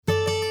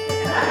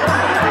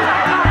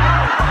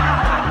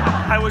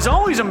was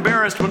always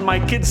embarrassed when my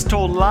kids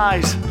told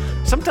lies.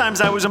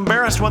 Sometimes I was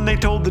embarrassed when they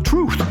told the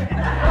truth.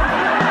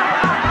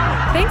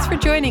 Thanks for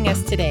joining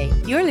us today.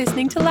 You're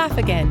listening to Laugh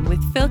Again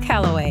with Phil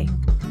Callaway.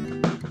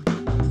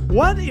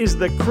 What is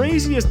the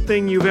craziest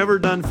thing you've ever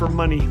done for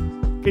money?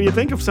 Can you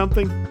think of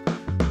something?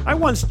 I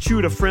once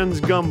chewed a friend's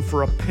gum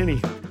for a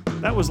penny.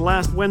 That was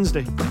last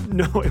Wednesday.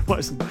 No, it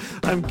wasn't.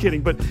 I'm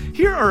kidding. But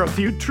here are a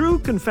few true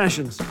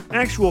confessions,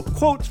 actual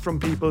quotes from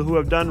people who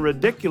have done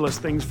ridiculous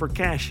things for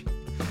cash.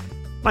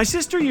 My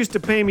sister used to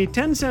pay me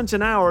 10 cents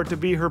an hour to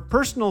be her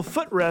personal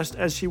footrest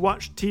as she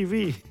watched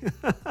TV.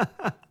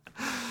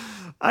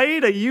 I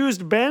ate a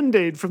used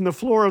Band-Aid from the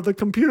floor of the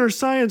computer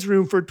science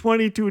room for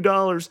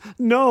 $22.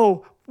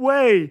 No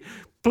way.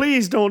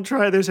 Please don't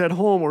try this at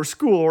home or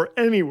school or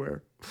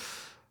anywhere.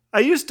 I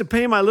used to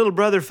pay my little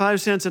brother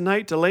 5 cents a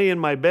night to lay in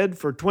my bed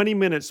for 20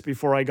 minutes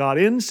before I got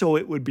in so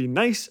it would be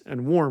nice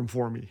and warm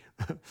for me.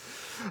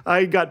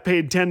 I got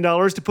paid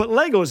 $10 to put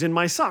Legos in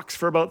my socks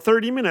for about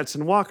 30 minutes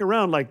and walk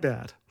around like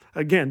that.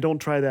 Again, don't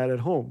try that at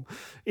home.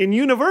 In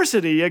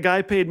university, a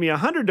guy paid me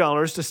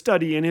 $100 to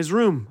study in his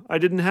room. I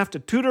didn't have to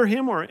tutor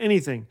him or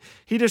anything.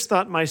 He just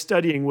thought my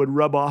studying would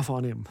rub off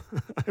on him.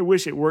 I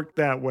wish it worked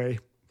that way.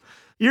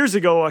 Years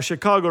ago, a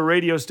Chicago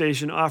radio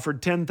station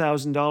offered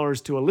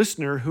 $10,000 to a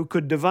listener who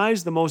could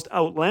devise the most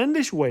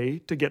outlandish way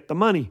to get the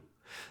money.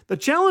 The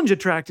challenge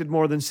attracted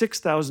more than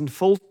 6,000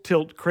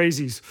 full-tilt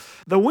crazies.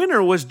 The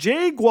winner was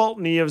Jay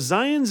Gwaltney of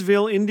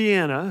Zionsville,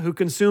 Indiana, who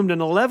consumed an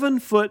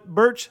 11-foot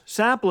birch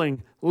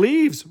sapling,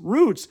 leaves,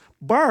 roots,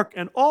 bark,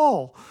 and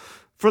all.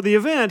 For the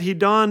event, he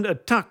donned a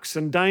tux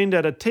and dined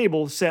at a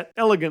table set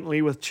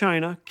elegantly with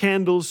china,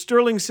 candles,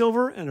 sterling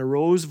silver, and a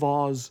rose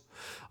vase.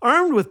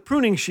 Armed with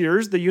pruning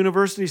shears, the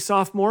university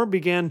sophomore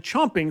began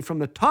chomping from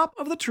the top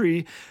of the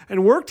tree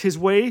and worked his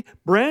way,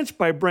 branch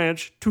by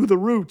branch, to the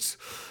roots.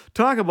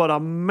 Talk about a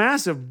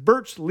massive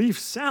birch leaf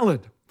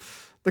salad.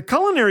 The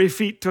culinary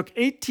feat took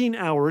 18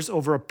 hours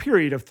over a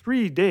period of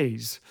 3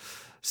 days.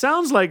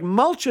 Sounds like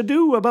much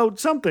ado about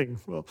something.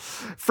 Well,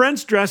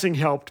 French dressing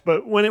helped,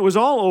 but when it was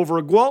all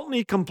over,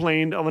 Gwaltney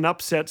complained of an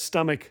upset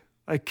stomach.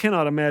 I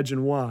cannot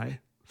imagine why.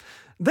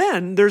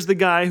 Then there's the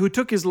guy who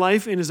took his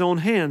life in his own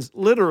hands.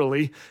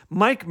 Literally,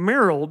 Mike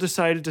Merrill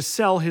decided to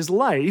sell his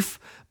life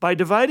by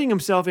dividing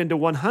himself into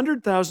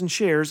 100,000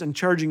 shares and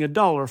charging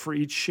 $1 for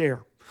each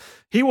share.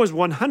 He was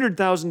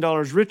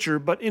 $100,000 richer,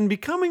 but in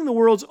becoming the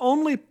world's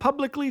only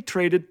publicly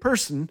traded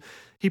person,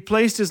 he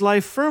placed his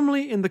life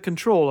firmly in the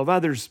control of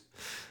others.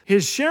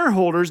 His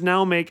shareholders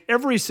now make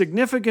every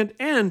significant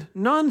and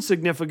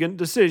non-significant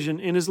decision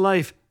in his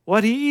life.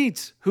 What he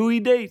eats, who he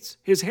dates,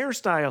 his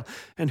hairstyle,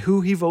 and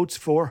who he votes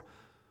for.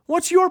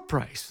 What's your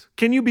price?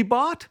 Can you be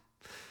bought?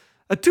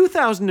 A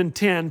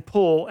 2010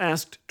 poll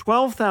asked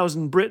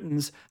 12,000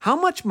 Britons how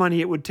much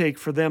money it would take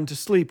for them to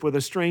sleep with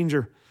a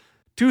stranger.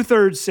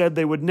 2/3 said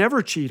they would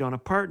never cheat on a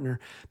partner,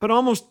 but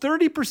almost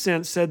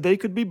 30% said they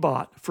could be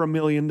bought for $1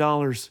 million.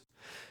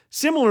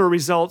 Similar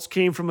results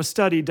came from a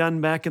study done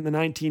back in the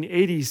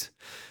 1980s.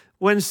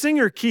 When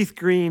singer Keith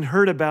Green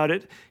heard about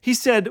it, he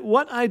said,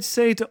 "What I'd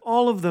say to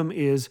all of them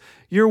is,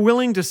 you're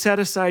willing to set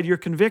aside your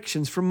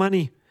convictions for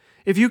money.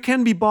 If you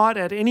can be bought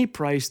at any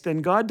price,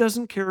 then God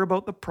doesn't care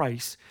about the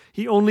price.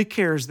 He only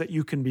cares that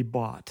you can be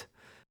bought."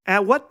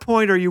 At what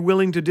point are you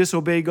willing to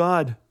disobey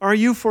God? Are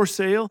you for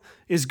sale?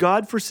 Is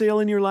God for sale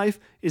in your life?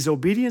 Is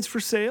obedience for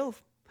sale?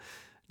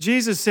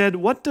 Jesus said,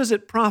 "What does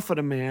it profit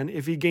a man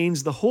if he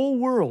gains the whole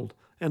world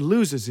and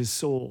loses his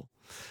soul?"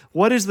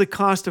 What is the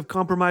cost of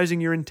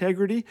compromising your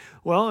integrity?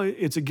 Well,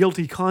 it's a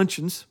guilty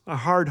conscience, a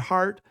hard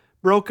heart,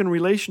 broken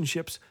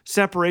relationships,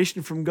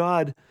 separation from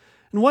God.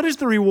 And what is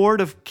the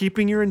reward of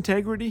keeping your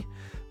integrity?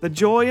 The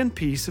joy and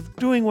peace of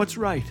doing what's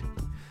right.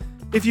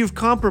 If you've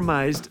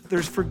compromised,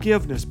 there's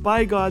forgiveness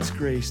by God's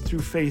grace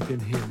through faith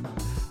in Him.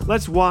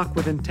 Let's walk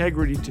with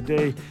integrity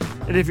today.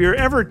 And if you're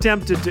ever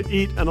tempted to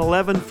eat an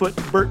 11-foot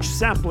birch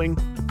sapling,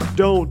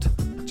 don't.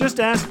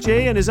 Just ask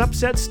Jay and his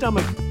upset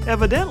stomach.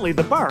 Evidently,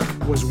 the bark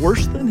was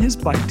worse than his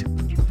bite.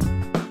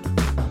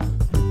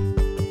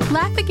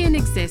 Laugh Again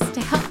exists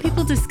to help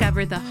people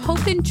discover the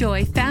hope and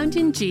joy found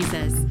in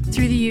Jesus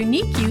through the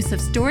unique use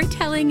of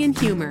storytelling and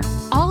humor,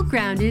 all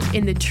grounded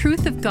in the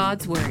truth of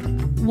God's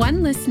Word.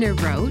 One listener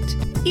wrote,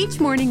 "Each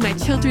morning my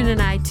children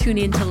and I tune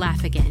in to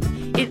Laugh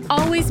Again. It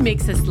always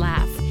makes us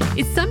laugh.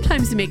 It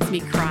sometimes makes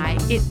me cry.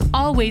 It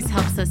always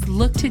helps us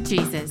look to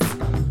Jesus."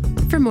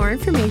 For more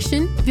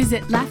information,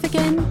 visit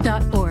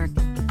laughagain.org.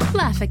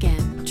 Laugh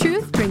Again,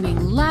 truth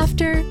bringing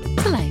laughter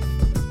to life.